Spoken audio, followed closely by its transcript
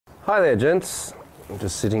Hi there, gents. I'm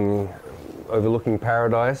just sitting overlooking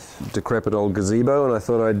paradise, decrepit old gazebo, and I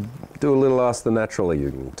thought I'd do a little Ask the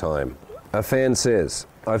Naturally time. A fan says,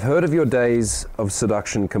 I've heard of your days of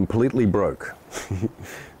seduction completely broke.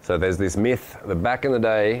 So there's this myth that back in the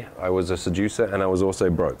day, I was a seducer and I was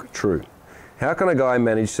also broke. True. How can a guy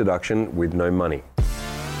manage seduction with no money?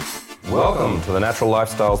 Welcome to the Natural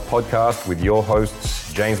Lifestyles Podcast with your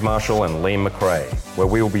hosts, James Marshall and Liam McRae, where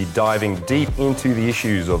we will be diving deep into the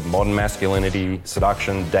issues of modern masculinity,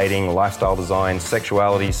 seduction, dating, lifestyle design,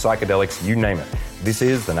 sexuality, psychedelics, you name it. This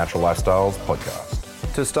is the Natural Lifestyles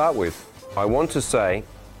Podcast. To start with, I want to say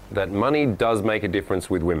that money does make a difference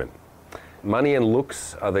with women. Money and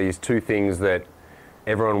looks are these two things that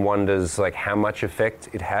everyone wonders how much effect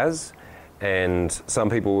it has. And some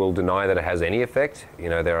people will deny that it has any effect. You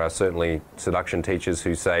know, there are certainly seduction teachers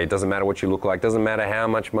who say, it doesn't matter what you look like, doesn't matter how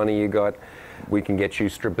much money you got, we can get you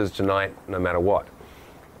strippers tonight no matter what.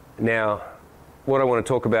 Now, what I want to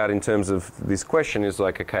talk about in terms of this question is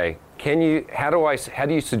okay, how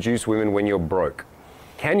do you seduce women when you're broke?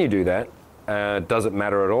 Can you do that? Does it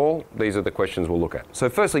matter at all? These are the questions we'll look at. So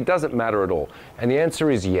firstly, does it matter at all? And the answer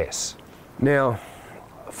is yes. Now,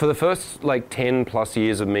 for the first 10 plus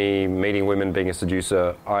years of me meeting women, being a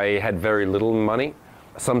seducer, I had very little money.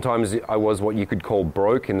 Sometimes I was what you could call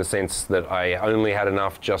broke, in the sense that I only had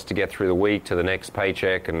enough just to get through the week to the next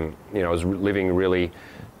paycheck, and I was living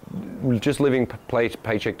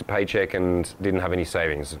paycheck to paycheck and didn't have any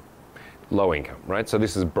savings. Low income, right? So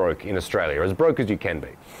this is broke in Australia, as broke as you can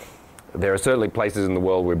be. There are certainly places in the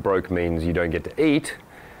world where broke means you don't get to eat.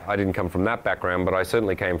 I didn't come from that background, but I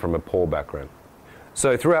certainly came from a poor background.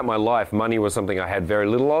 So throughout my life, money was something I had very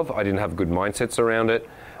little of. I didn't have good mindsets around it.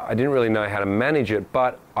 I didn't really know how to manage it,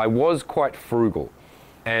 but I was quite frugal.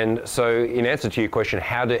 And so in answer to your question,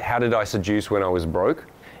 how did I seduce when I was broke?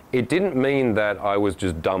 It didn't mean that I was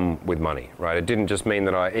just dumb with money, right? It didn't just mean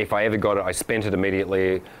that if I ever got it, I spent it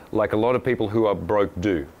immediately, like a lot of people who are broke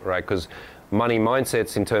do, right? Because money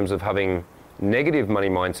mindsets, in terms of having negative money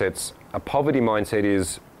mindsets, a poverty mindset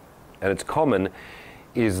is, and it's common,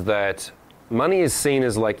 is that money is seen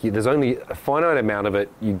as there's only a finite amount of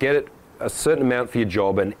it. You get it a certain amount for your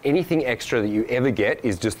job, and anything extra that you ever get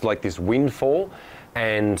is just like this windfall,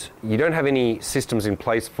 and you don't have any systems in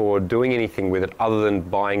place for doing anything with it other than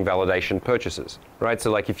buying validation purchases, right?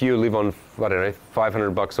 So if you live on,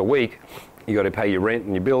 $500 a week, you got to pay your rent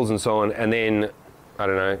and your bills and so on, and then,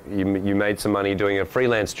 you made some money doing a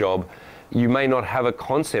freelance job. You may not have a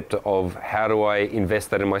concept of how do I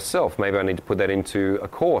invest that in myself. Maybe I need to put that into a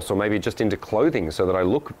course, or maybe just into clothing so that I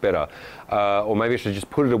look better. Or maybe I should just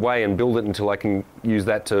put it away and build it until I can use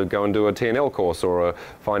that to go and do a TNL course, or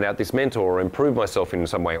find out this mentor, or improve myself in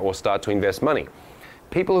some way, or start to invest money.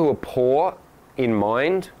 People who are poor in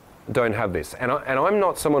mind don't have this. And I'm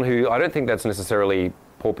not someone I don't think that's necessarily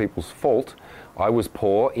poor people's fault. I was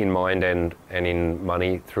poor in mind and in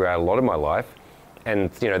money throughout a lot of my life.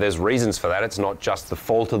 And there's reasons for that. It's not just the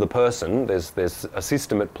fault of the person. There's a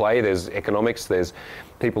system at play. There's economics. There's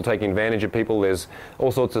people taking advantage of people. There's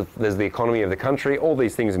all sorts of. There's the economy of the country. All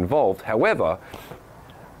these things involved. However,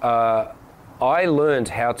 I learned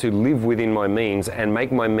how to live within my means and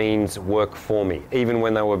make my means work for me, even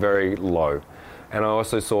when they were very low. And I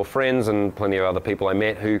also saw friends and plenty of other people I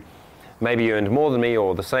met who maybe earned more than me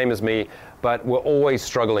or the same as me, but were always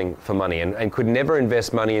struggling for money and could never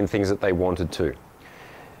invest money in things that they wanted to.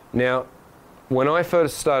 Now, when I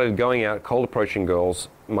first started going out cold approaching girls,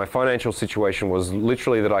 my financial situation was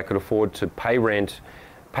literally that I could afford to pay rent,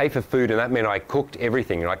 pay for food, and that meant I cooked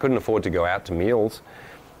everything, and I couldn't afford to go out to meals,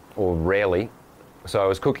 or rarely. So I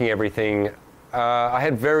was cooking everything. I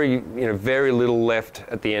had very little left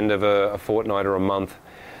at the end of a fortnight or a month.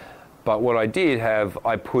 But what I did have,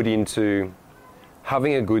 I put into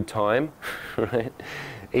having a good time, right?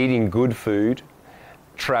 Eating good food,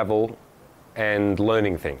 travel, and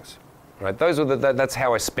learning things, right? That's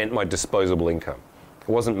how I spent my disposable income. It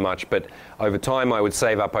wasn't much, but over time I would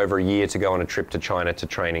save up over a year to go on a trip to China to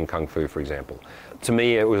train in Kung Fu, for example. To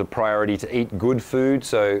me, it was a priority to eat good food,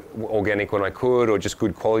 so organic when I could, or just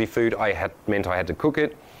good quality food. Meant I had to cook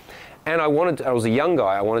it. And I was a young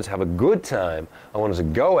guy, I wanted to have a good time. I wanted to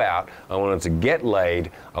go out, I wanted to get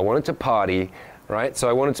laid, I wanted to party, right? So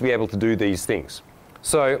I wanted to be able to do these things.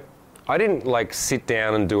 So I didn't sit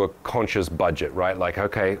down and do a conscious budget, right?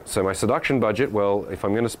 Okay, so my seduction budget, well, if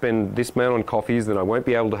I'm going to spend this amount on coffees, then I won't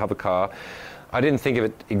be able to have a car. I didn't think of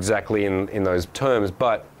it exactly in those terms,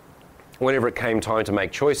 but whenever it came time to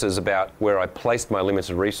make choices about where I placed my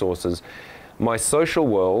limited resources, my social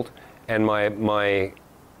world and my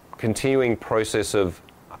continuing process of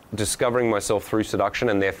discovering myself through seduction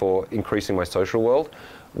and therefore increasing my social world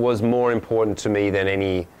was more important to me than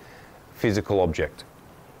any physical object.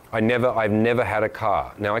 I've never had a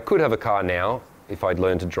car. Now, I could have a car now. If I'd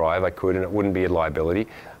learned to drive, I could, and it wouldn't be a liability.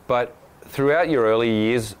 But throughout your early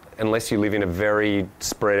years, unless you live in a very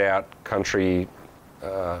spread out country,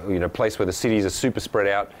 place where the cities are super spread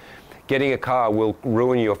out, getting a car will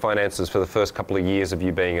ruin your finances for the first couple of years of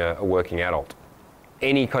you being a working adult.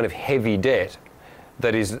 Any kind of heavy debt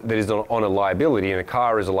that is on a liability, and a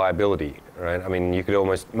car is a liability, right? I mean, you could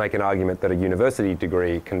almost make an argument that a university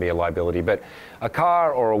degree can be a liability, but a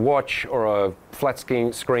car or a watch or a flat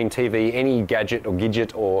screen TV, any gadget or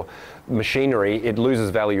gidget or machinery, it loses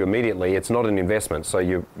value immediately. It's not an investment, so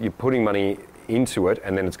you're putting money into it,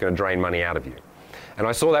 and then it's going to drain money out of you. And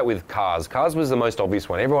I saw that with cars. Cars was the most obvious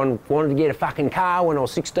one. Everyone wanted to get a fucking car when I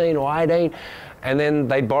was 16 or 18, and then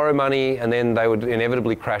they'd borrow money, and then they would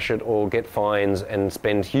inevitably crash it or get fines and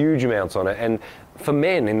spend huge amounts on it. And for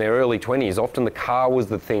men in their early 20s, often the car was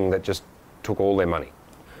the thing that just took all their money.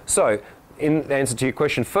 So, in answer to your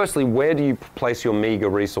question, firstly, where do you place your meager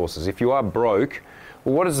resources? If you are broke,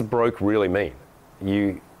 well, what does broke really mean?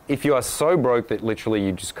 If you are so broke that literally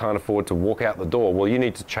you just can't afford to walk out the door, well, you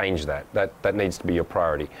need to change that. That needs to be your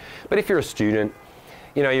priority. But if you're a student,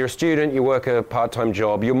 you work a part-time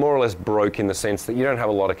job, you're more or less broke in the sense that you don't have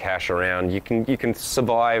a lot of cash around. You can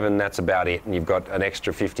survive, and that's about it, and you've got an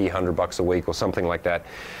extra $50, $100 a week or something like that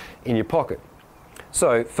in your pocket.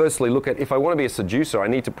 So firstly, look at, if I want to be a seducer, I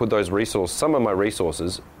need to put some of my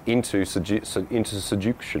resources into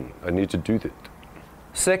seduction. I need to do that.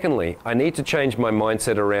 Secondly, I need to change my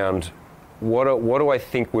mindset around what do I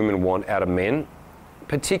think women want out of men,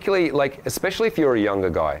 particularly, especially if you're a younger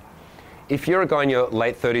guy. If you're a guy in your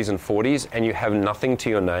late 30s and 40s and you have nothing to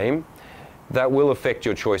your name, that will affect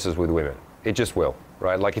your choices with women. It just will,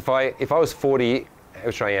 right? Like if I was 40,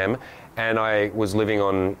 which I am, and I was living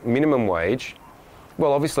on minimum wage,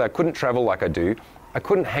 well, obviously I couldn't travel like I do. I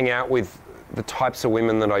couldn't hang out with the types of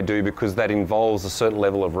women that I do because that involves a certain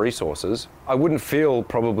level of resources. I wouldn't feel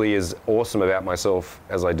probably as awesome about myself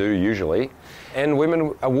as I do usually. And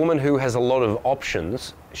a woman who has a lot of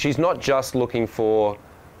options, she's not just looking for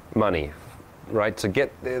money, right?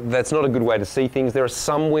 That's not a good way to see things. There are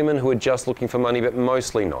some women who are just looking for money, but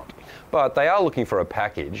mostly not. But they are looking for a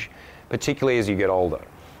package, particularly as you get older.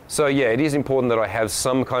 So yeah, it is important that I have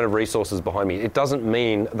some kind of resources behind me. It doesn't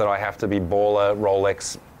mean that I have to be baller,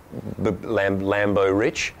 Rolex, Lambo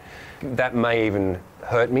rich. That may even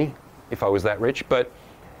hurt me if I was that rich, but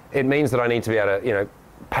it means that I need to be able to,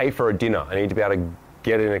 pay for a dinner. I need to be able to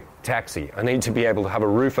get in a taxi. I need to be able to have a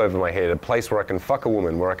roof over my head, a place where I can fuck a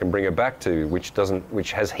woman, where I can bring her back to,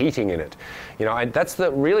 which has heating in it. That's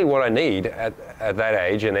really what I need at that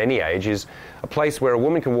age, and any age, is a place where a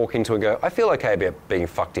woman can walk into and go, I feel okay about being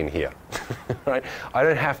fucked in here, right? I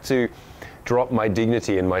don't have to drop my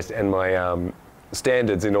dignity and my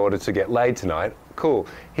standards in order to get laid tonight. Cool.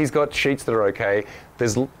 He's got sheets that are okay.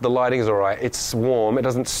 The lighting's all right. It's warm. It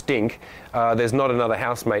doesn't stink. There's not another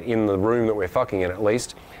housemate in the room that we're fucking in, at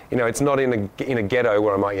least. It's not in a ghetto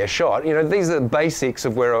where I might get shot. These are the basics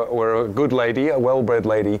of where a good lady, a well-bred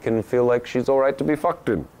lady, can feel like she's all right to be fucked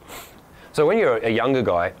in. So when you're a younger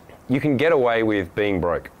guy, you can get away with being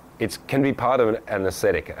broke. It can be part of an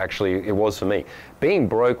aesthetic. Actually, it was for me. Being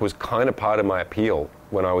broke was kind of part of my appeal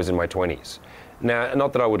when I was in my 20s. Now,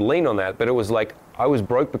 not that I would lean on that, but it was like I was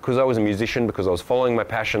broke because I was a musician, because I was following my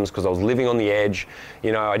passions, because I was living on the edge.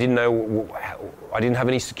 I didn't have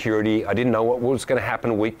any security. I didn't know what was going to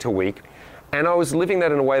happen week to week. And I was living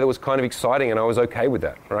that in a way that was kind of exciting, and I was okay with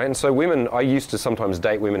that, right? And so I used to sometimes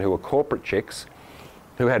date women who were corporate chicks,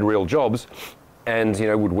 who had real jobs, and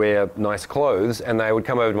would wear nice clothes, and they would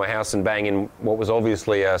come over to my house and bang in what was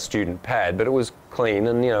obviously a student pad, but it was clean,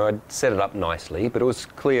 and I'd set it up nicely, but it was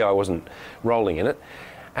clear I wasn't rolling in it.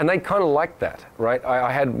 And they kind of liked that, right?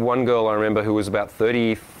 I had one girl I remember who was about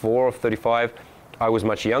 34 or 35. I was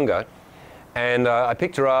much younger, and I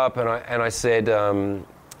picked her up and I said,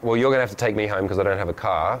 well, you're going to have to take me home because I don't have a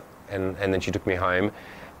car, and then she took me home,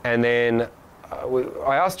 and then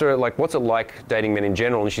I asked her, what's it like dating men in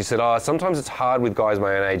general? And she said, sometimes it's hard with guys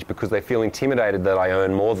my own age because they feel intimidated that I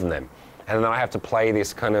earn more than them. And then I have to play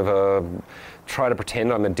this kind of try to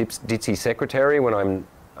pretend I'm a ditzy secretary when I'm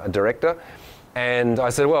a director. And I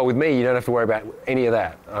said, well, with me, you don't have to worry about any of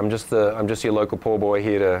that. I'm just your local poor boy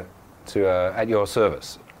here to at your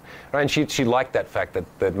service. Right? And she liked that fact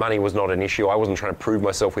that money was not an issue. I wasn't trying to prove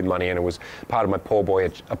myself with money, and it was part of my poor boy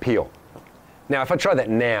appeal. Now, if I tried that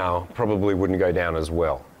now, probably wouldn't go down as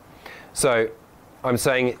well. So I'm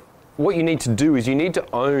saying what you need to do is you need to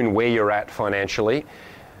own where you're at financially,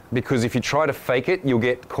 because if you try to fake it, you'll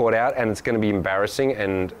get caught out and it's going to be embarrassing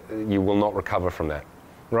and you will not recover from that.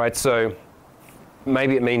 right? So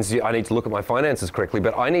maybe it means I need to look at my finances correctly,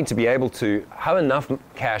 but I need to be able to have enough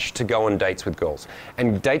cash to go on dates with girls.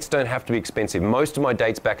 And dates don't have to be expensive. Most of my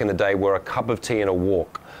dates back in the day were a cup of tea and a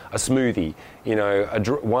walk, a smoothie,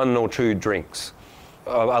 one or two drinks,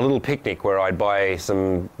 a little picnic where I'd buy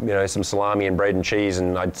some salami and bread and cheese,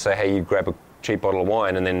 and I'd say, hey, you grab a cheap bottle of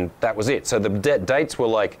wine, and then that was it. So the dates were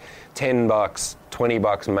like $10,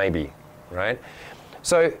 $20 maybe, right?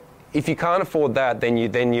 So if you can't afford that, then you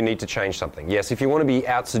need to change something. Yes, if you want to be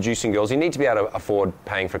out seducing girls, you need to be able to afford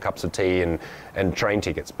paying for cups of tea and train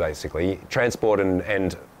tickets, basically. Transport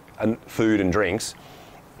and food and drinks.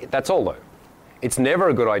 That's all, though. It's never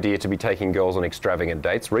a good idea to be taking girls on extravagant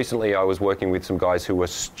dates. Recently, I was working with some guys who were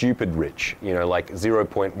stupid rich, like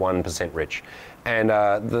 0.1% rich. And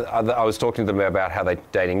I was talking to them about how they're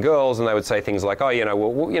dating girls, and they would say things like,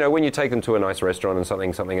 when you take them to a nice restaurant and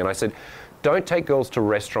something. And I said, don't take girls to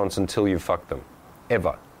restaurants until you've fucked them,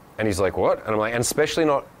 ever. And he's like, what? And I'm like, and especially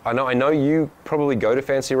not, I know you probably go to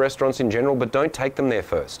fancy restaurants in general, but don't take them there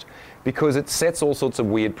first, because it sets all sorts of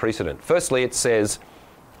weird precedent. Firstly, it says,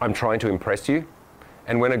 I'm trying to impress you.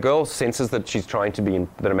 And when a girl senses that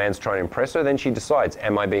that a man's trying to impress her, then she decides,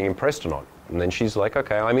 am I being impressed or not? And then she's like,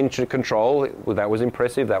 okay, I'm in control. That was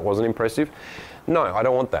impressive. That wasn't impressive. No, I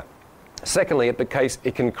don't want that. Secondly,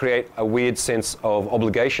 it can create a weird sense of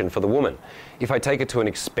obligation for the woman. If I take her to an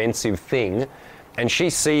expensive thing and she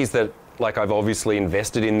sees that, like, I've obviously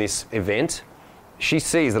invested in this event, she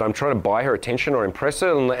sees that I'm trying to buy her attention or impress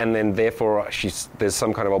her, and then therefore there's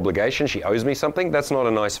some kind of obligation, she owes me something. That's not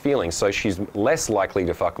a nice feeling. So she's less likely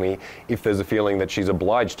to fuck me if there's a feeling that she's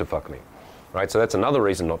obliged to fuck me, right? So that's another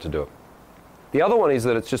reason not to do it. The other one is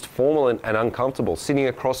that it's just formal and uncomfortable. Sitting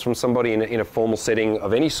across from somebody in a formal setting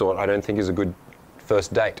of any sort, I don't think is a good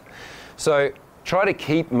first date. So try to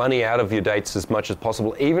keep money out of your dates as much as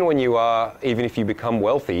possible, even if you become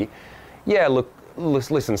wealthy. Yeah, look,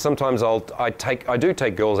 listen, sometimes I do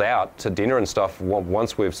take girls out to dinner and stuff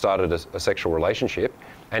once we've started a sexual relationship.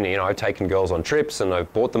 And, I've taken girls on trips and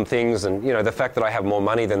I've bought them things, and, the fact that I have more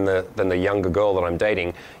money than the younger girl that I'm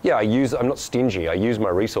dating, yeah, I'm not stingy. I use my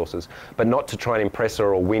resources, but not to try and impress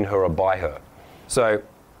her or win her or buy her. So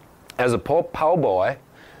as a poor boy,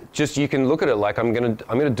 you can look at it like I'm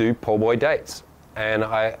gonna do poor boy dates. And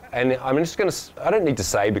I'm just gonna, I don't need to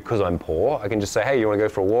say because I'm poor. I can just say, hey, you want to go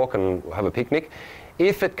for a walk and have a picnic?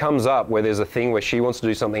 If it comes up where there's a thing where she wants to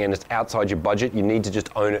do something and it's outside your budget, you need to just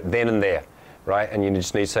own it then and there. Right? And you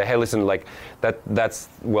just need to say, hey, listen, like that's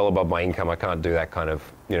well above my income. I can't do that kind of,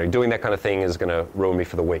 doing that kind of thing is going to ruin me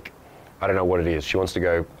for the week. I don't know what it is. She wants to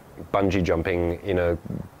go bungee jumping,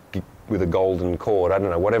 with a golden cord. I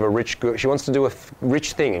don't know, whatever she wants to do a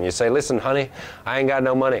rich thing. And you say, listen, honey, I ain't got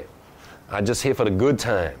no money. I'm just here for the good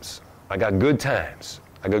times. I got good times.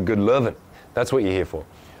 I got good loving. That's what you're here for.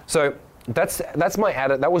 So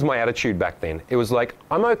that was my attitude back then. It was like,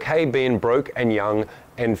 I'm okay being broke and young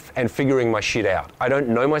and figuring my shit out. I don't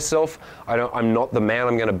know myself. I'm not the man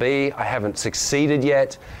I'm going to be. I haven't succeeded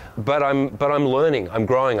yet, but I'm learning. I'm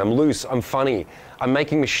growing. I'm loose. I'm funny. I'm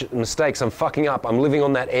making mistakes. I'm fucking up. I'm living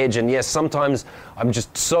on that edge. And yes, sometimes I'm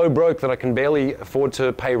just so broke that I can barely afford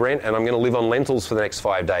to pay rent, and I'm going to live on lentils for the next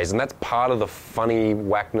 5 days. And that's part of the funny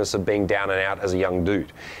whackness of being down and out as a young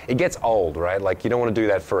dude. It gets old, right? Like, you don't want to do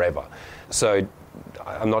that forever. So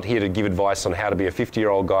I'm not here to give advice on how to be a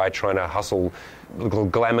 50-year-old guy trying to hustle little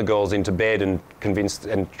glamour girls into bed and convince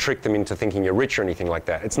and trick them into thinking you're rich or anything like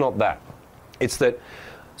that. It's not that. It's that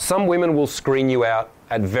some women will screen you out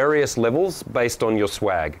at various levels based on your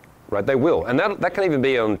swag, right? They will. And that can even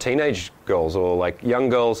be on teenage girls or like young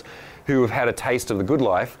girls who have had a taste of the good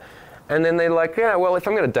life. And then they're like, yeah, well, if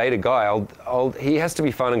I'm going to date a guy, he has to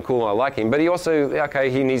be fun and cool and I like him, but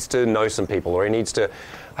he needs to know some people, or he needs to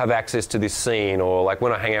have access to this scene, or like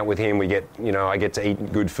when I hang out with him, I get to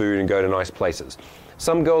eat good food and go to nice places.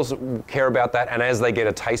 Some girls care about that, and as they get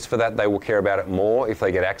a taste for that, they will care about it more if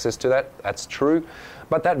they get access to that. That's true.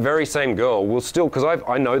 But that very same girl will still, because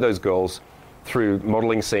I know those girls through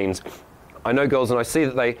modeling scenes, I know girls and I see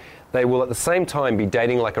that they will at the same time be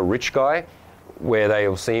dating like a rich guy, where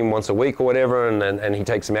they'll see him once a week or whatever, and he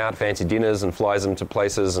takes them out, fancy dinners, and flies them to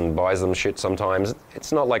places and buys them shit sometimes.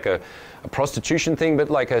 It's not like a prostitution thing, but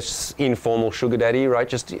like a informal sugar daddy, right?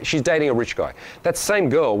 Just she's dating a rich guy. That same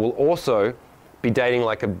girl will also be dating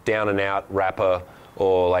like a down and out rapper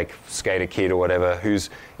or like skater kid or whatever, who's,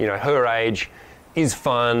 her age, is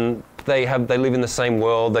fun. They live in the same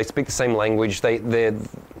world. They speak the same language.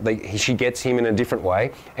 She gets him in a different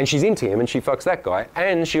way, and she's into him, and she fucks that guy.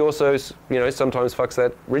 And she also, sometimes fucks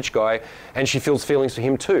that rich guy, and she feels feelings for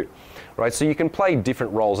him too, right? So you can play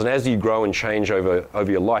different roles, and as you grow and change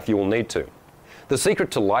over your life, you will need to. The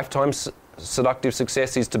secret to lifetime seductive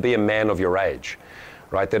success is to be a man of your age,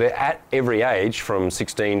 right? That at every age, from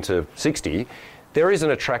 16 to 60, there is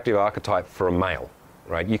an attractive archetype for a male,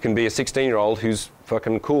 right? You can be a 16-year-old who's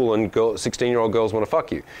fucking cool and 16-year-old girls want to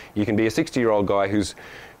fuck you. You can be a 60-year-old guy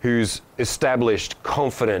who's established,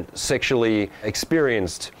 confident, sexually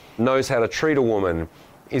experienced, knows how to treat a woman,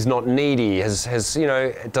 is not needy, has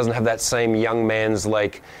doesn't have that same young man's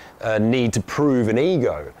need to prove an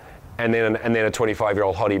ego, and then a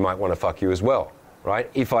 25-year-old hottie might want to fuck you as well, right?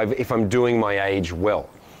 If I'm doing my age well.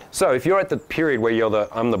 So if you're at the period where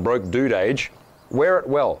I'm the broke dude age, wear it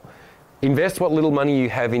well. Invest what little money you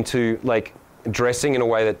have into dressing in a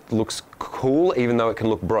way that looks cool, even though it can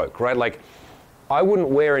look broke, right? Like, I wouldn't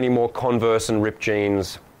wear any more Converse and ripped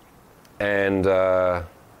jeans and a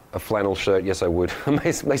flannel shirt. Yes, I would.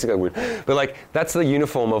 Basically, I would. But that's the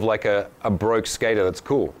uniform of a broke skater that's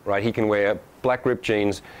cool, right? He can wear black ripped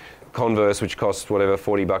jeans, Converse, which costs whatever,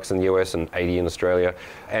 $40 in the US and $80 in Australia,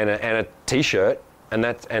 and a t-shirt, and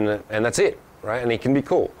that's it, right? And he can be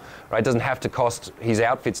cool, right? It doesn't have to cost. His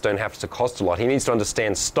outfits don't have to cost a lot. He needs to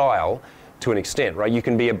understand style to an extent, right? You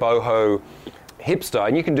can be a boho hipster,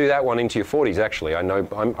 and you can do that one into your 40s. Actually, I know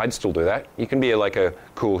I'd still do that. You can be a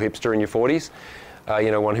cool hipster in your 40s.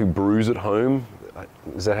 One who brews at home.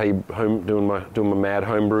 Is that how you doing my mad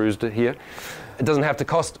home brews here? It doesn't have to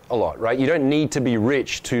cost a lot, right? You don't need to be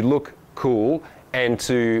rich to look cool and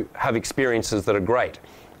to have experiences that are great.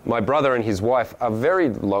 My brother and his wife are very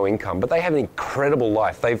low income, but they have an incredible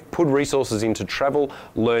life. They've put resources into travel,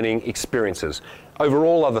 learning, experiences over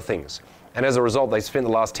all other things. And as a result, they spent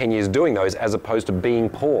the last 10 years doing those as opposed to being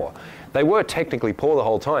poor. They were technically poor the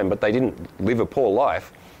whole time, but they didn't live a poor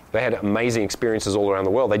life. They had amazing experiences all around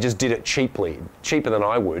the world. They just did it cheaply, cheaper than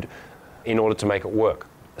I would, in order to make it work.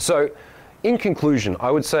 So, in conclusion, I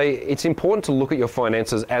would say it's important to look at your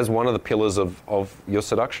finances as one of the pillars of your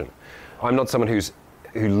seduction. I'm not someone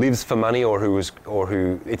who lives for money or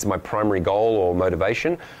who it's my primary goal or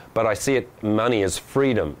motivation, but I see money as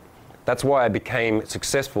freedom. That's why I became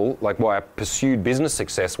successful, why I pursued business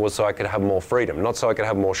success, was so I could have more freedom, not so I could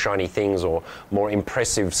have more shiny things or more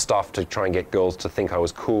impressive stuff to try and get girls to think I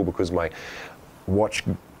was cool because my watch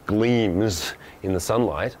gleams in the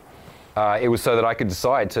sunlight. It was so that I could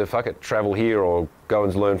decide to travel here or go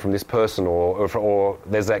and learn from this person or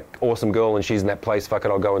there's that awesome girl and she's in that place,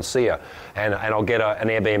 I'll go and see her. And I'll get an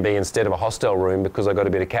Airbnb instead of a hostel room because I got a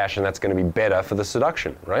bit of cash and that's going to be better for the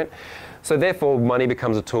seduction, right? So therefore, money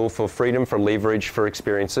becomes a tool for freedom, for leverage, for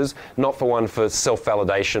experiences, not for one for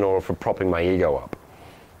self-validation or for propping my ego up.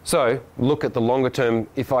 So look at the longer term.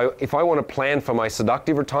 If I want to plan for my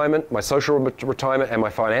seductive retirement, my social retirement, and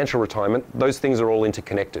my financial retirement, those things are all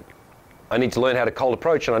interconnected. I need to learn how to cold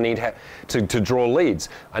approach, and I need to draw leads.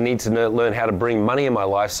 I need to learn how to bring money in my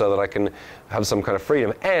life so that I can have some kind of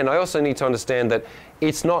freedom. And I also need to understand that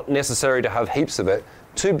it's not necessary to have heaps of it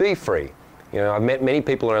to be free. I've met many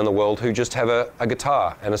people around the world who just have a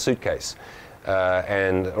guitar and a suitcase or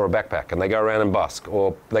a backpack, and they go around and busk,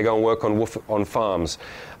 or they go and work on farms,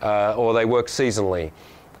 or they work seasonally.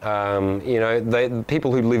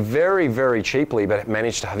 People who live very, very cheaply but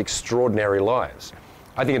manage to have extraordinary lives.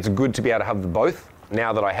 I think it's good to be able to have both.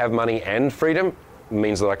 Now that I have money and freedom, it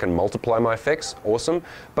means that I can multiply my effects. Awesome.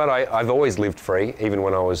 But I've always lived free, even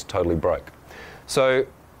when I was totally broke. So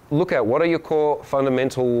look at what are your core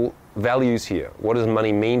fundamental values here. What does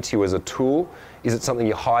money mean to you as a tool? Is it something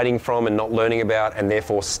you're hiding from and not learning about and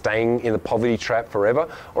therefore staying in the poverty trap forever?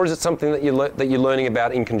 Or is it something that you're learning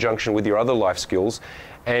about in conjunction with your other life skills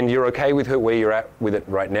and you're okay with where you're at with it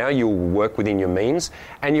right now? You'll work within your means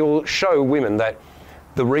and you'll show women that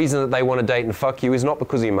the reason that they want to date and fuck you is not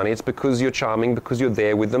because of your money, it's because you're charming, because you're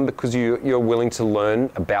there with them, because you're willing to learn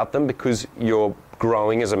about them, because you're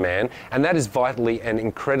growing as a man. And that is vitally and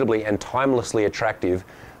incredibly and timelessly attractive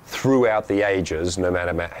throughout the ages, no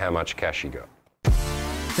matter how much cash you got.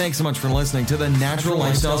 Thanks so much for listening to the Natural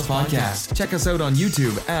Lifestyles Podcast. Check us out on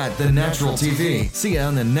YouTube at The Natural TV. See you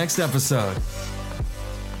on the next episode.